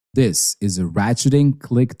This is a ratcheting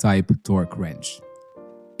click type torque wrench.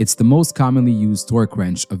 It's the most commonly used torque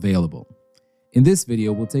wrench available. In this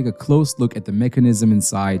video, we'll take a close look at the mechanism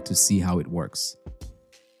inside to see how it works.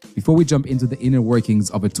 Before we jump into the inner workings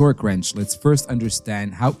of a torque wrench, let's first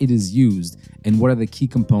understand how it is used and what are the key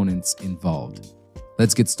components involved.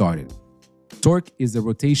 Let's get started. Torque is a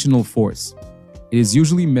rotational force. It is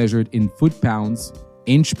usually measured in foot-pounds,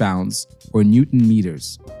 inch-pounds, or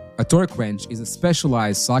Newton-meters. A torque wrench is a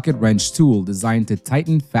specialized socket wrench tool designed to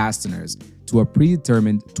tighten fasteners to a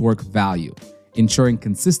predetermined torque value, ensuring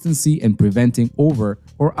consistency and preventing over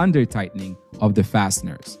or under tightening of the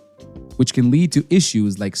fasteners, which can lead to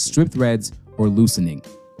issues like strip threads or loosening.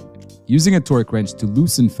 Using a torque wrench to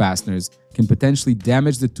loosen fasteners can potentially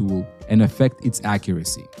damage the tool and affect its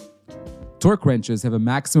accuracy. Torque wrenches have a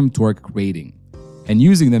maximum torque rating, and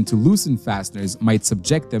using them to loosen fasteners might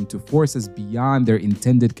subject them to forces beyond their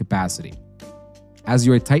intended capacity. As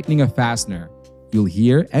you are tightening a fastener, you'll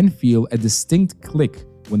hear and feel a distinct click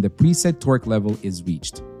when the preset torque level is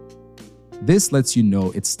reached. This lets you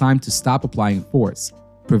know it's time to stop applying force,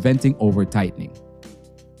 preventing over-tightening.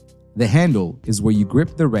 The handle is where you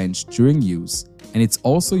grip the wrench during use, and it's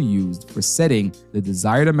also used for setting the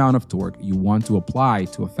desired amount of torque you want to apply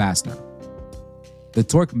to a fastener. The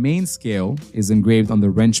torque main scale is engraved on the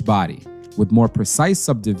wrench body, with more precise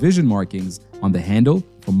subdivision markings on the handle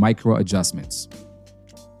for micro adjustments.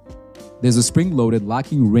 There's a spring-loaded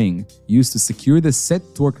locking ring used to secure the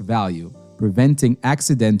set torque value, preventing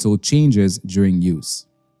accidental changes during use.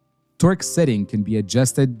 Torque setting can be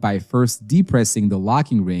adjusted by first depressing the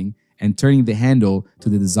locking ring and turning the handle to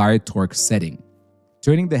the desired torque setting.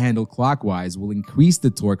 Turning the handle clockwise will increase the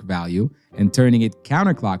torque value, and turning it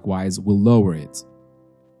counterclockwise will lower it.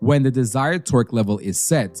 When the desired torque level is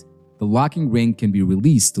set, the locking ring can be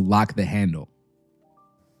released to lock the handle.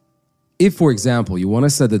 If, for example, you want to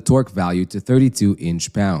set the torque value to 32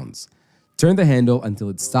 inch-pounds, turn the handle until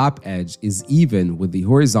its top edge is even with the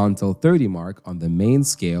horizontal 30 mark on the main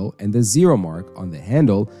scale and the 0 mark on the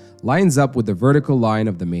handle lines up with the vertical line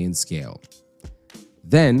of the main scale.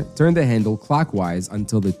 Then, turn the handle clockwise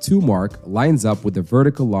until the 2 mark lines up with the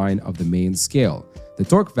vertical line of the main scale. The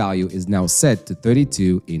torque value is now set to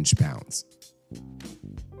 32 inch-pounds.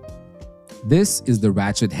 This is the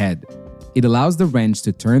ratchet head. It allows the wrench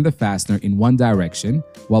to turn the fastener in one direction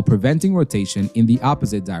while preventing rotation in the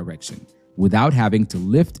opposite direction, without having to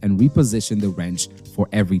lift and reposition the wrench for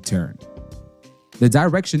every turn. The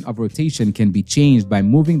direction of rotation can be changed by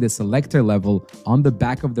moving the selector level on the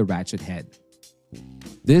back of the ratchet head.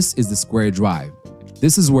 This is the square drive.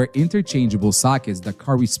 This is where interchangeable sockets that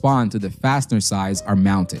correspond to the fastener size are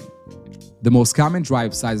mounted. The most common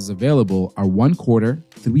drive sizes available are 1/4,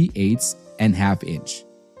 3/8, and 1/2 inch.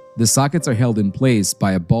 The sockets are held in place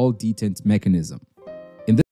by a ball detent mechanism.